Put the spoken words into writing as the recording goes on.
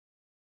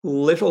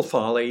Little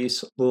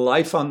Follies,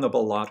 Life on the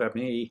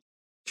Belottomy,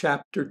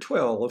 Chapter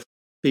 12,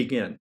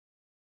 begin.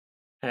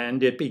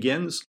 And it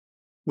begins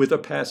with a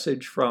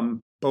passage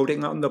from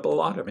Boating on the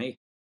Belottomy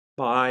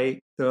by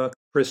the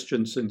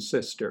Christensen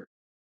sister.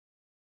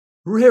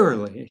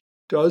 Rarely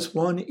does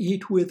one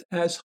eat with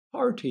as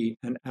hearty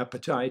an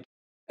appetite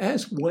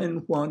as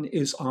when one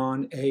is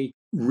on a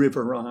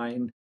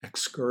riverine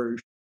excursion.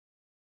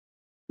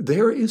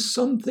 There is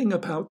something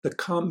about the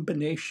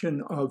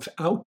combination of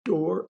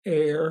outdoor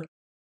air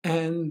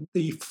and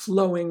the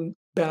flowing,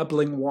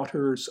 babbling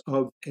waters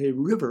of a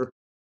river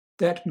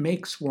that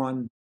makes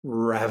one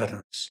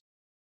ravenous.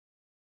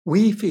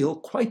 We feel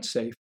quite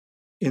safe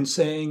in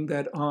saying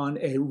that on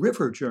a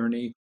river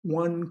journey,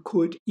 one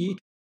could eat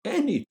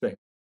anything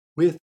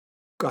with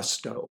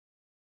gusto.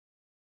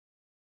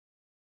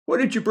 "What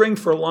did you bring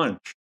for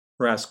lunch?"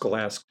 Rascal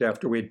asked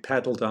after we'd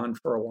paddled on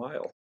for a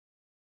while.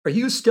 "Are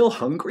you still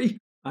hungry?"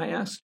 I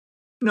asked.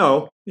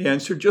 "No," he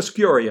answered, "just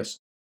curious.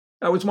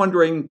 I was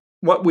wondering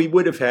what we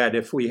would have had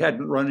if we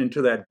hadn't run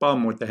into that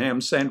bum with the ham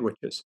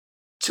sandwiches."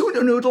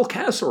 "Tuna noodle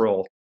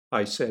casserole,"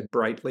 I said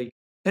brightly,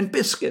 "and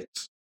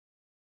biscuits."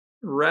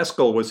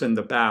 Rascal was in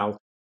the bow.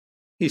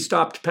 He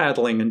stopped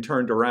paddling and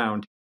turned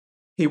around.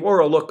 He wore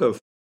a look of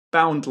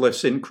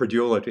boundless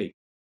incredulity.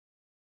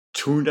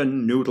 "Tuna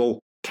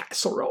noodle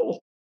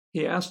casserole?"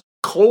 he asked.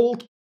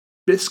 "Cold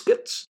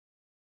biscuits?"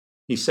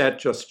 He sat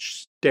just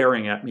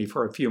staring at me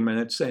for a few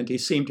minutes, and he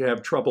seemed to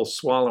have trouble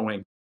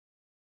swallowing.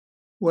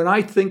 "When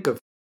I think of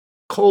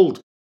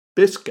cold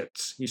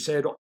biscuits," he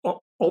said,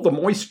 all the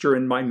moisture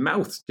in my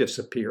mouth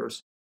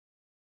disappears.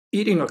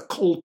 Eating a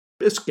cold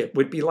biscuit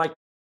would be like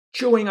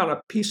chewing on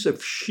a piece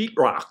of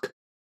sheetrock."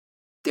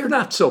 "They're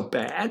not so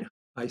bad,"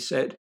 I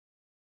said.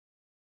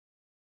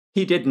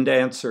 He didn't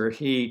answer.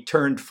 He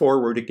turned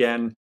forward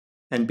again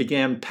and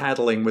began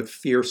paddling with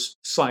fierce,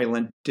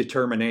 silent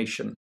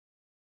determination.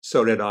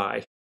 So did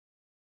I.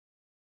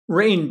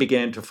 Rain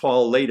began to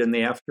fall late in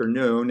the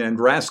afternoon, and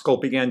Rascal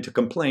began to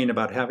complain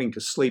about having to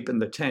sleep in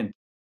the tent.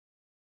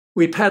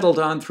 We paddled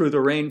on through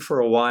the rain for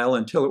a while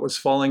until it was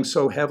falling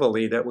so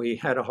heavily that we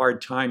had a hard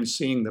time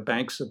seeing the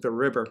banks of the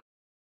river.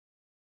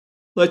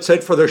 "Let's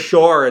head for the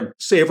shore and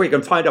see if we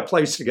can find a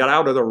place to get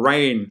out of the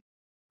rain,"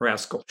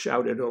 Rascal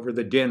shouted over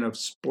the din of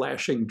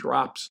splashing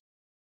drops.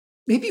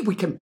 "Maybe we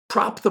can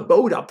prop the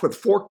boat up with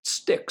forked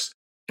sticks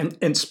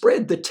and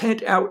spread the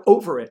tent out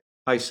over it,"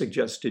 I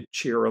suggested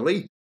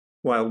cheerily,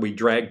 while we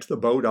dragged the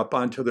boat up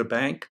onto the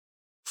bank.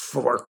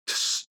 "Forked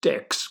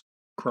sticks,"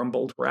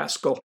 grumbled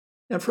Rascal,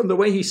 and from the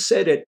way he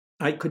said it,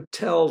 I could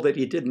tell that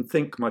he didn't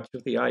think much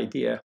of the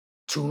idea.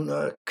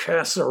 "Tuna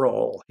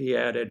casserole," he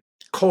added.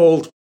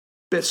 "Cold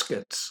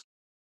biscuits."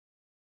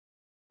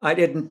 I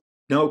didn't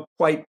know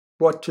quite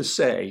what to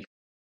say.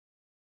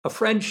 A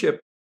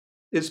friendship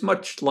is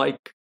much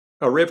like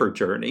a river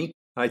journey,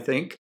 I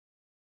think.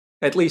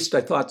 At least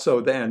I thought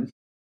so then.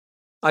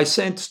 I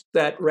sensed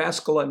that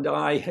Rascal and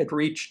I had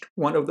reached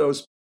one of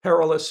those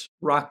perilous,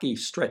 rocky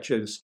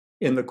stretches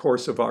in the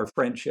course of our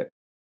friendship,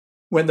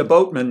 when the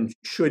boatmen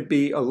should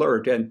be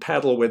alert and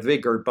paddle with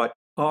vigor, but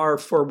are,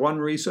 for one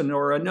reason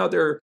or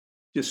another,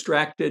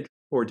 distracted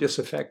or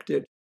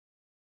disaffected,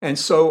 and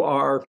so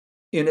are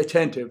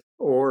inattentive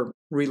or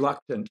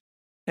reluctant,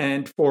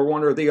 and for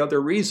one or the other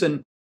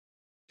reason,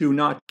 do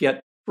not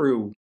get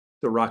through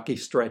the rocky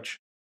stretch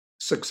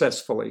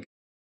successfully.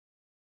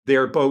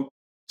 Their boat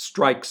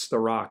strikes the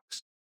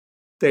rocks.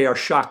 They are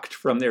shocked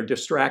from their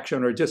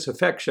distraction or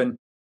disaffection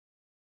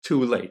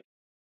too late.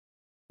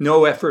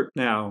 No effort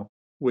now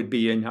would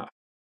be enough.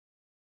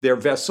 Their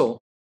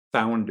vessel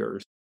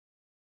founders.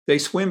 They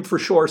swim for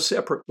shore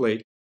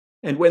separately,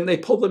 and when they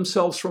pull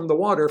themselves from the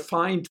water,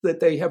 find that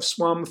they have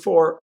swum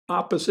for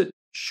opposite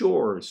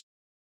shores,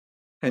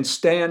 and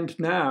stand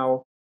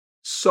now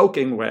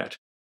soaking wet,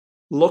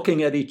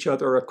 looking at each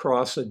other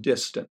across a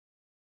distance.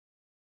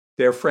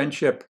 Their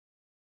friendship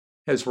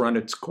has run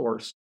its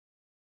course,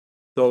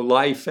 though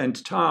life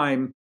and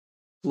time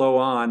flow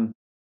on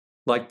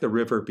like the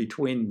river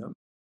between them.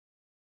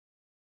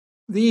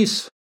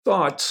 These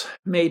thoughts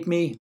made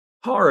me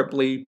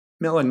horribly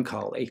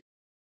melancholy.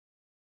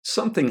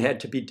 Something had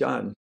to be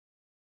done.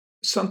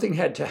 Something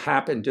had to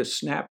happen to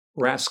snap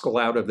Rascal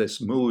out of this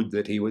mood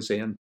that he was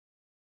in.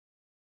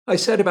 I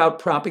set about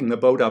propping the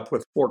boat up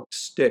with forked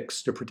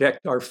sticks to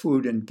protect our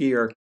food and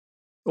gear,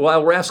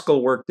 while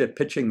Rascal worked at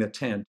pitching the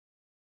tent.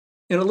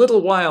 In a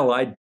little while,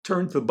 I'd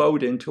turned the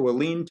boat into a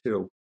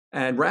lean-to,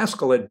 and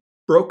Rascal had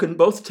broken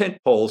both tent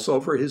poles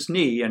over his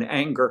knee in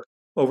anger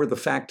over the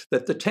fact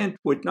that the tent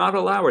would not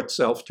allow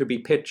itself to be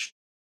pitched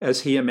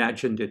as he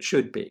imagined it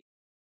should be.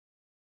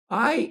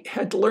 I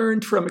had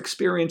learned from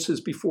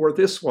experiences before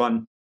this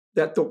one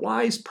that the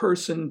wise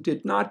person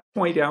did not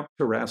point out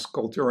to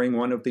Rascal during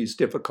one of these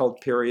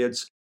difficult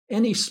periods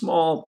any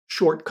small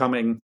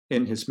shortcoming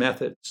in his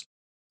methods.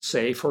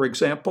 Say, for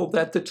example,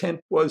 that the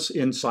tent was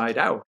inside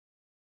out.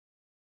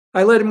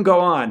 I let him go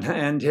on,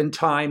 and in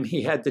time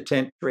he had the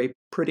tent draped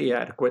pretty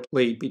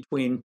adequately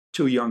between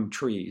two young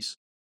trees.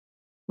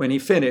 When he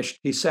finished,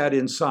 he sat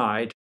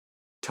inside,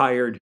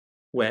 tired,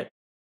 wet,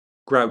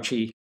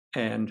 grouchy,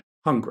 and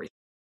hungry.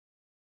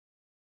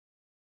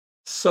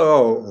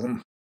 So,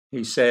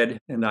 he said,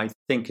 and I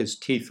think his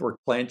teeth were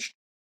clenched,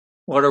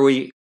 what are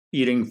we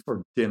eating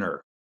for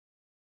dinner?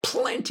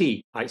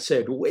 Plenty, I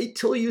said. Wait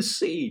till you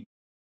see.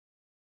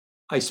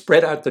 I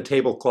spread out the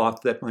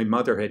tablecloth that my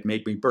mother had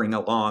made me bring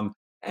along,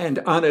 and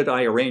on it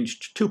I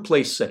arranged 2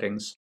 place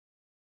settings.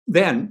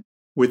 Then,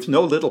 with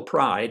no little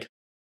pride,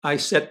 I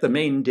set the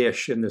main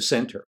dish in the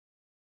center.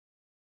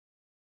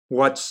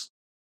 What's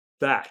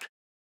that?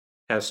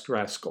 Asked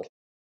Rascal.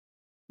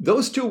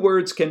 Those 2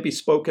 words can be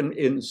spoken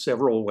in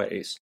several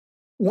ways.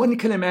 One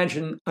can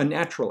imagine a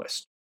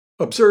naturalist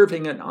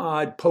observing an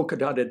odd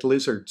polka-dotted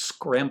lizard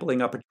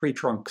scrambling up a tree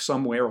trunk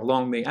somewhere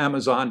along the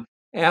Amazon,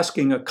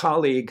 asking a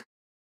colleague,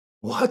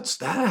 "What's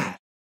that?"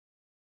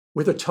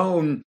 with a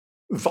tone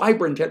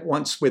vibrant at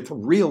once with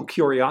real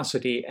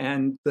curiosity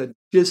and the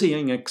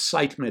dizzying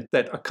excitement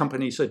that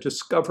accompanies a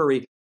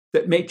discovery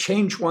that may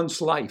change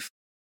one's life.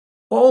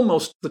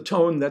 Almost the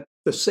tone that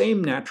the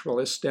same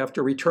naturalist,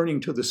 after returning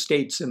to the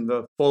States in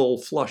the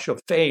full flush of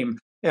fame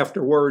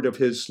after word of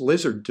his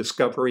lizard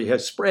discovery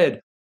has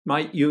spread,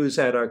 might use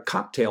at a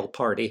cocktail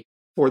party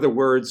for the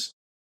words,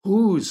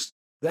 "Who's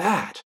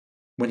that?"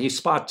 when he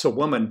spots a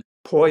woman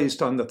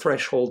poised on the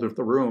threshold of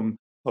the room,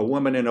 a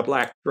woman in a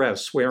black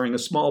dress wearing a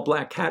small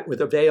black hat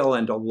with a veil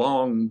and a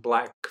long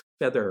black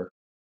feather.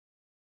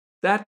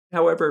 That,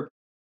 however,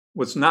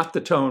 was not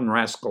the tone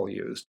Rascal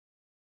used.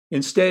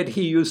 Instead,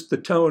 he used the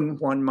tone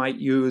one might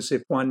use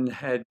if one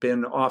had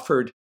been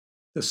offered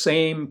the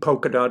same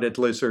polka-dotted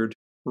lizard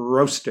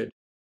roasted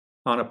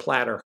on a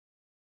platter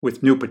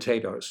with new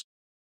potatoes.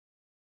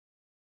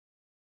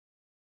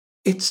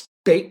 "It's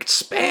baked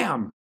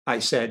Spam," I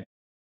said.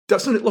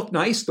 "Doesn't it look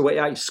nice the way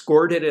I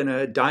scored it in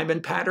a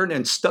diamond pattern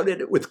and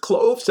studded it with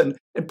cloves and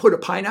put a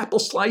pineapple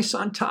slice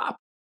on top?"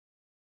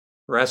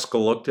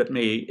 Rascal looked at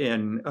me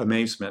in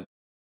amazement.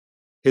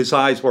 His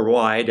eyes were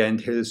wide and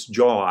his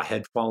jaw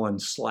had fallen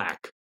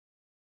slack.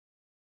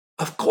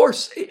 "Of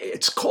course,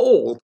 it's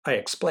cold," I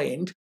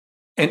explained,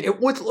 "and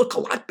it would look a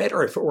lot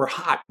better if it were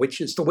hot,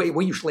 which is the way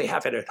we usually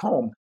have it at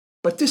home.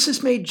 But this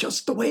is made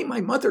just the way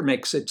my mother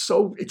makes it,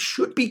 so it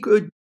should be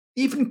good,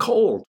 even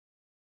cold."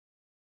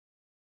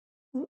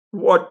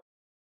 "What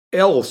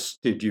else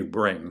did you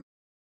bring?"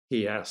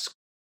 he asked.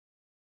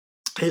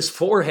 His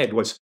forehead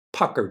was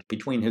puckered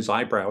between his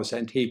eyebrows,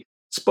 and he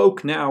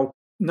spoke now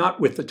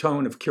not with the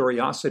tone of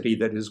curiosity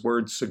that his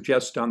words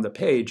suggest on the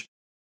page,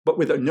 but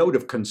with a note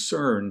of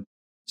concern,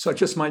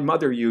 such as my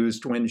mother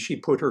used when she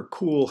put her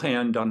cool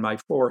hand on my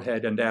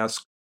forehead and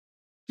asked,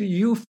 "Do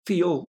you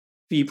feel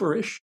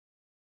feverish?"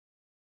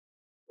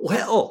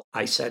 "Well,"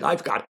 I said,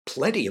 "I've got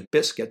plenty of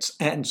biscuits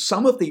and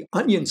some of the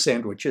onion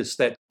sandwiches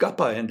that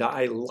Guppa and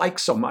I like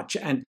so much,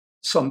 and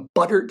some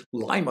buttered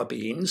lima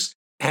beans,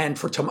 and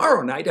for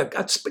tomorrow night I've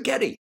got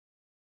spaghetti."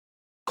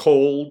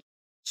 "Cold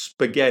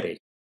spaghetti,"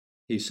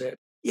 he said.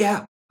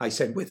 "Yeah," I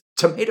said, "with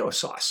tomato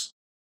sauce."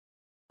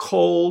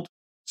 "Cold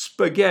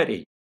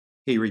spaghetti,"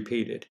 he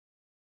repeated.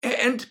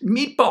 "And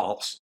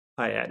meatballs,"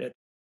 I added.